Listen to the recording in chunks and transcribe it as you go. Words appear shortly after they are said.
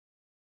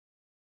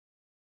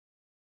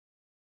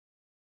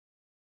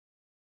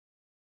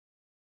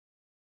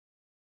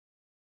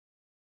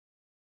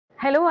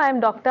Hello, I am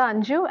Dr.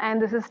 Anju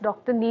and this is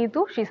Dr.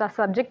 Neetu. She's our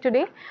subject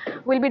today.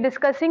 We'll be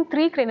discussing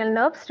three cranial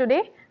nerves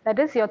today. That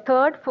is your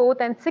third,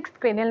 fourth and sixth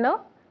cranial nerve.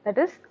 That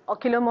is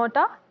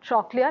oculomotor,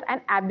 trochlear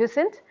and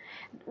abducent.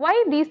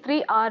 Why these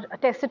three are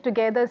tested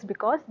together is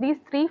because these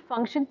three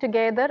function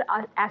together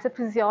as a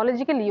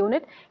physiological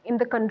unit in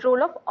the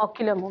control of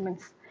ocular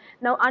movements.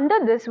 Now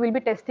under this we'll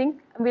be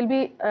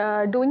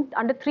doing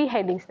under three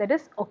headings, that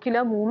is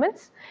ocular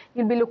movements,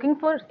 you'll be looking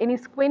for any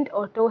squint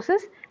or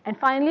ptosis, and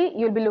finally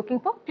you'll be looking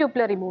for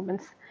pupillary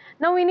movements.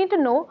 Now we need to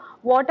know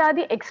what are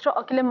the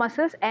extraocular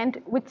muscles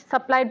and which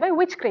supplied by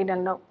which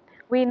cranial nerve.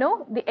 We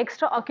know the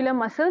extraocular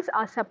muscles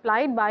are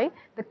supplied by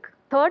the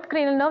third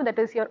cranial nerve, that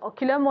is your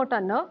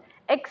oculomotor nerve,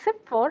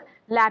 except for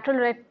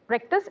lateral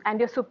rectus and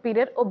your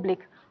superior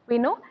oblique. We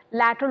know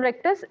lateral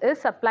rectus is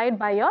supplied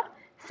by your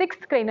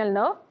sixth cranial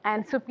nerve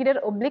and superior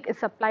oblique is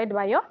supplied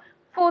by your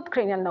fourth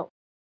cranial nerve.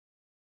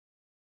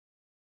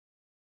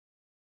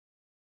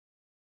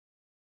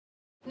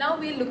 Now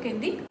we'll look in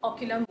the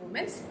ocular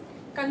movements.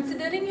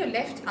 Considering your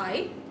left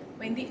eye,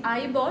 when the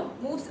eyeball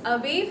moves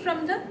away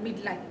from the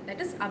midline,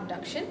 that is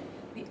abduction.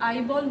 The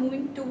eyeball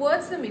moving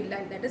towards the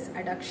midline, that is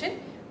adduction.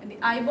 When the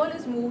eyeball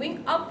is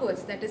moving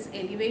upwards, that is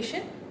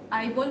elevation.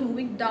 Eyeball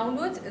moving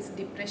downwards is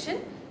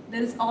depression.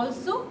 There is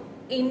also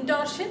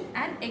intorsion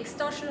and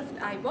extorsion of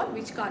the eyeball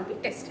which can't be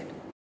tested.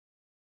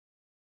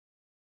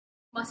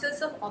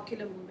 Muscles of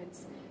ocular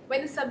movements.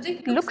 When the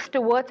subject looks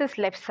towards his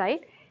left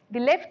side,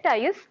 the left eye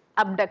is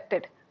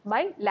abducted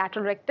by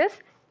lateral rectus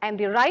and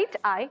the right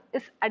eye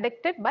is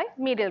adducted by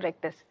medial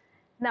rectus.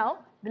 Now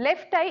the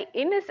left eye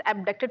in his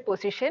abducted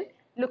position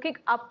looking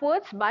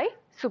upwards by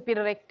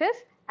superior rectus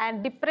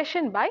and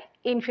depression by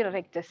inferior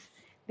rectus.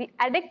 The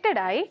adducted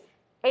eye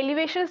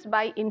elevations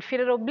by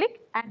inferior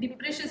oblique and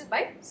depressions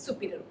by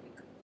superior oblique.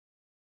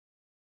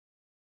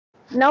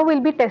 Now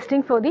we'll be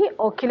testing for the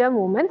ocular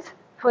movements.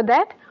 For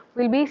that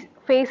we'll be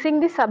facing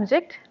the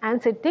subject and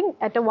sitting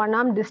at a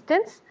one-arm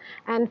distance,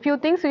 and few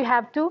things you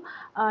have to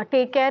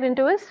take care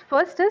into is,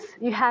 first is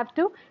you have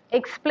to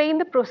explain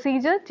the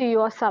procedure to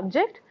your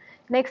subject.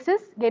 Next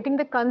is getting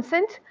the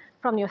consent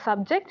from your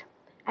subject.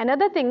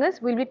 Another thing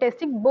is we'll be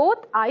testing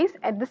both eyes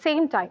at the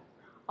same time.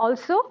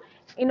 Also,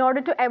 in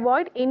order to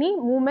avoid any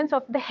movements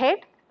of the head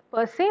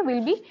per se,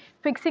 we'll be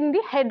fixing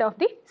the head of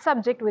the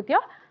subject with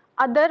your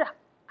other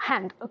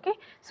hand. Okay,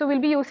 so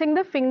we'll be using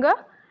the finger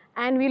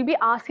and we'll be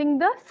asking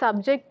the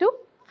subject to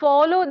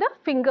follow the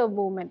finger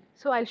movement.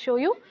 So I'll show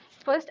you.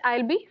 First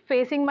I'll be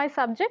facing my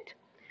subject.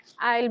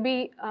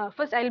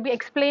 First I'll be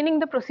explaining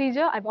the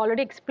procedure. I've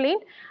already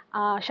explained.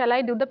 Shall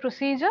I do the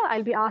procedure?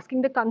 I'll be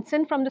asking the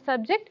consent from the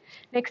subject.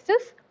 Next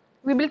is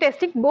we will be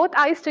testing both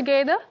eyes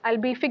together. I'll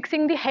be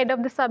fixing the head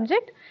of the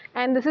subject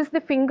and this is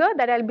the finger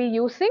that I'll be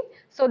using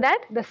so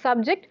that the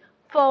subject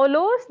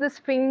follows this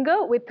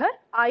finger with her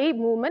eye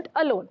movement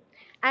alone.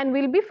 And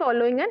we'll be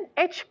following an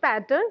H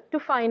pattern to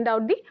find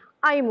out the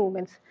eye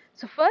movements.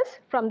 So first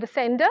from the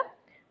center,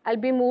 I'll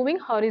be moving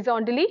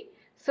horizontally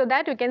so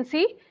that you can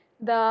see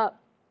the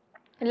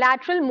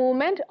lateral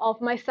movement of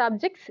my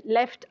subject's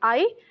left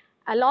eye.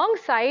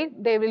 Alongside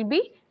there will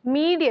be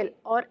medial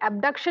or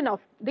abduction of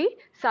the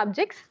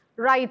subject's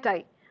right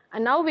eye.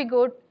 And now we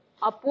go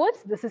upwards,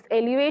 this is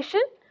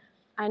elevation,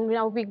 and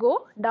now we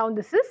go down,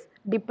 this is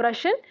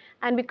depression,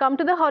 and we come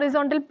to the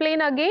horizontal plane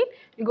again,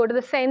 we go to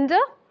the center.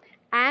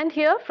 And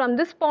here from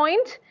this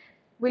point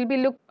we'll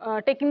be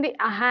taking the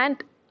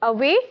hand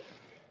away.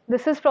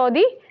 This is for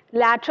the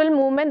lateral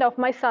movement of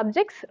my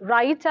subject's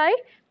right eye.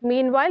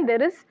 Meanwhile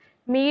there is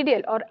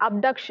medial or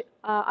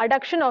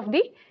adduction of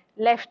the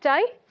left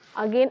eye.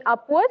 Again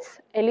upwards,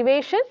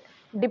 elevation,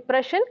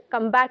 depression,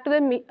 come back to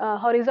the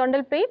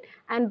horizontal plane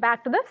and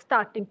back to the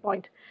starting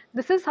point.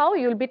 This is how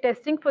you will be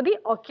testing for the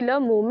ocular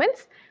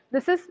movements.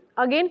 This is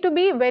again to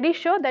be very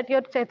sure that you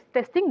are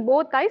testing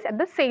both eyes at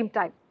the same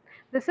time.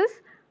 This is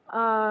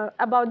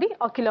about the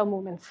ocular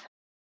movements.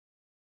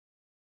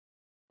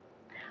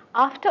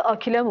 After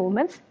ocular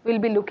movements, we will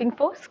be looking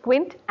for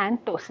squint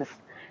and ptosis.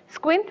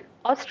 Squint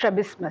or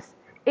strabismus.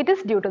 It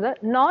is due to the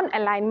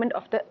non-alignment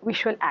of the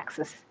visual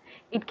axis.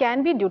 It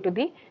can be due to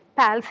the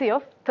palsy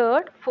of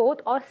third,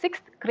 fourth or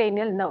sixth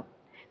cranial nerve.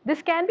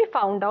 This can be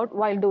found out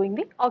while doing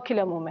the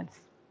ocular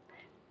movements.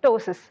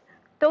 Ptosis.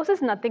 Ptosis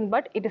is nothing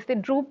but it is the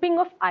drooping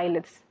of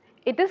eyelids.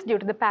 It is due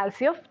to the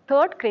palsy of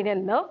third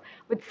cranial nerve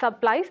which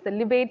supplies the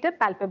levator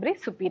palpebrae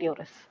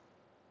superioris.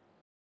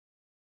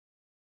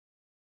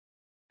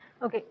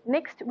 Okay,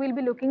 next we will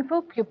be looking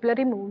for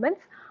pupillary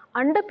movements.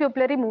 Under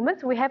pupillary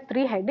movements we have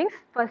three headings.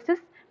 First is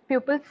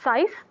pupil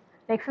size,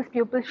 next is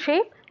pupil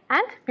shape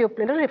and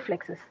pupillary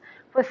reflexes.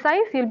 For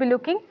size you will be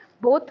looking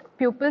both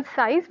pupil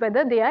size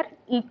whether they are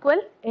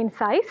equal in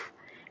size,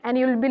 and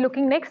you will be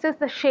looking next is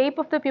the shape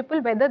of the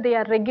pupil whether they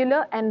are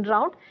regular and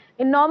round.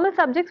 In normal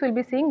subjects we will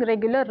be seeing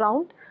regular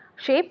round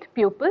shaped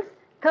pupils.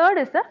 Third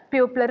is the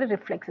pupillary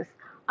reflexes.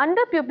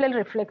 Under pupillary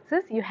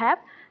reflexes you have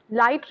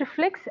light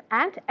reflex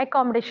and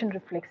accommodation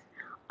reflex.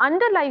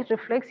 Under light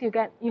reflex you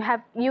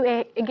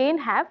again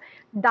have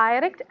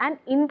direct and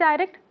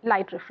indirect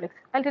light reflex.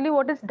 I'll tell you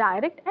what is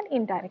direct and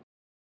indirect.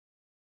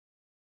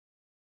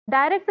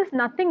 Direct is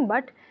nothing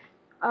but,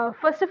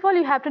 first of all,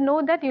 you have to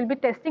know that you'll be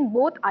testing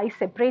both eyes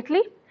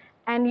separately,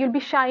 and you'll be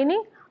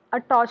shining a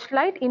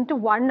torchlight into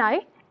one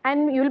eye,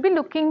 and you'll be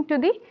looking to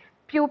the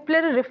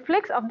pupillary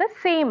reflex of the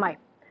same eye.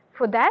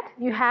 For that,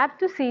 you have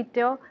to seat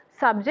your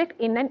subject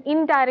in an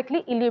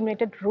indirectly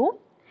illuminated room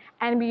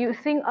and be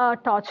using a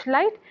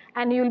torchlight,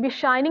 and you will be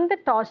shining the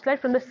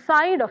torchlight from the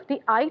side of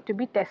the eye to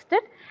be tested.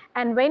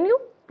 And when you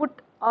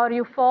put or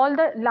you fall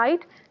the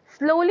light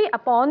slowly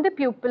upon the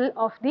pupil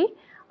of the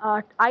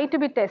eye to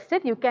be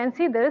tested, you can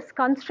see there is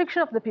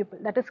constriction of the pupil,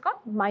 that is called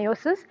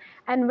miosis.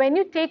 And when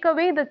you take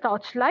away the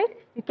torchlight,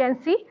 you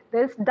can see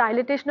there is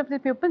dilatation of the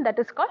pupil, that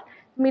is called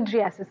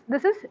mydriasis.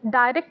 This is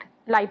direct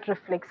light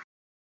reflex.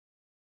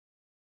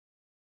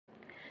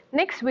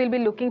 Next, we will be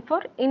looking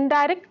for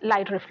indirect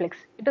light reflex.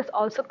 It is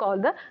also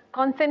called the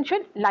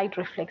consensual light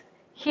reflex.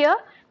 Here,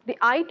 the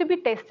eye to be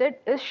tested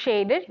is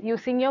shaded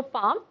using your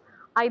palm,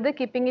 either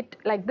keeping it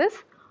like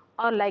this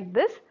or like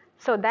this,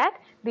 so that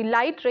the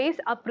light rays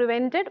are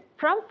prevented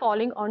from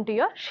falling onto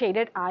your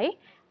shaded eye,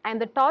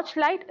 and the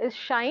torchlight is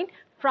shined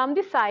from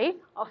the side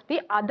of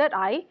the other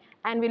eye,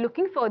 and we are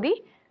looking for the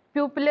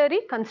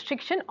pupillary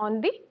constriction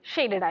on the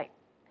shaded eye.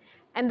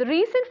 And the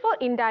reason for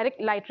indirect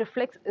light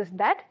reflex is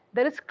that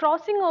there is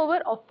crossing over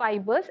of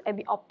fibers at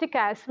the optic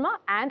chiasma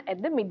and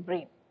at the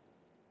midbrain.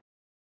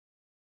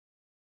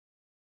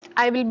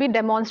 I will be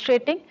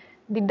demonstrating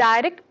the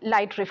direct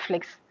light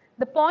reflex.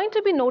 The point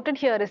to be noted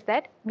here is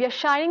that we are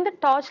shining the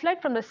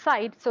torchlight from the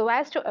side so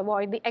as to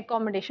avoid the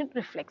accommodation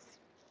reflex.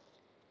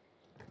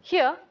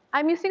 Here, I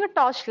am using a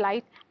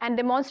torchlight and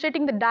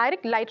demonstrating the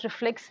direct light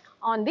reflex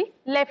on the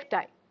left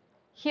eye.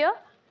 Here,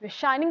 we are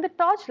shining the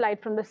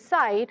torchlight from the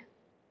side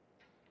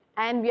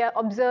and we are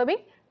observing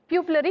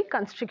pupillary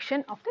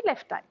constriction of the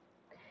left eye.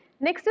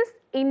 Next is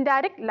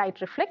indirect light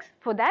reflex.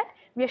 For that,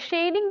 we are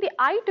shading the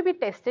eye to be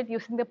tested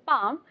using the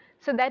palm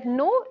so that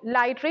no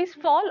light rays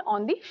fall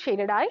on the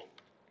shaded eye.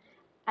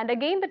 And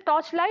again, the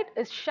torchlight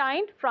is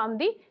shined from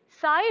the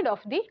side of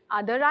the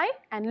other eye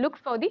and look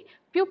for the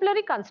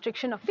pupillary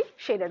constriction of the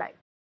shaded eye.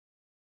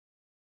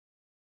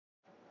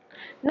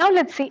 Now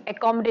let's see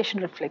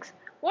accommodation reflex.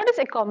 What is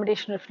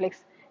accommodation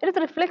reflex? It is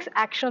a reflex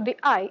action of the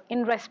eye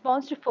in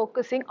response to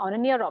focusing on a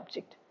near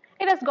object.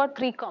 It has got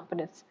three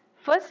components.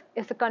 First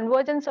is the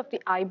convergence of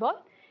the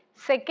eyeball.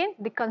 Second,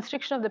 the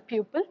constriction of the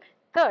pupil.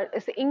 Third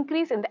is the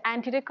increase in the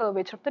anterior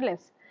curvature of the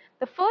lens.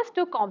 The first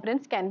two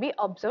components can be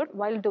observed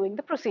while doing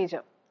the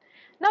procedure.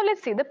 Now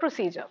let's see the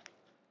procedure.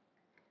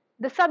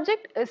 The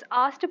subject is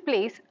asked to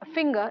place a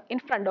finger in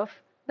front of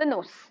the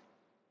nose.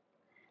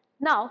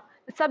 Now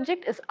the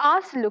subject is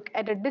asked to look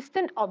at a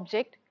distant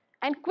object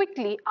and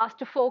quickly asked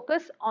to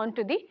focus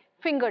onto the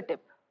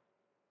fingertip.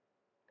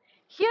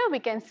 Here we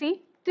can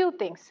see two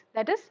things,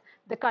 that is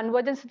the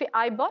convergence of the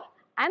eyeball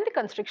and the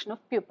constriction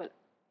of pupil.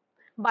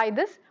 By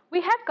this,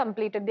 we have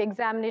completed the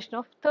examination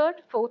of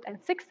third, fourth and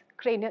sixth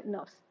cranial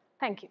nerves.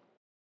 Thank you.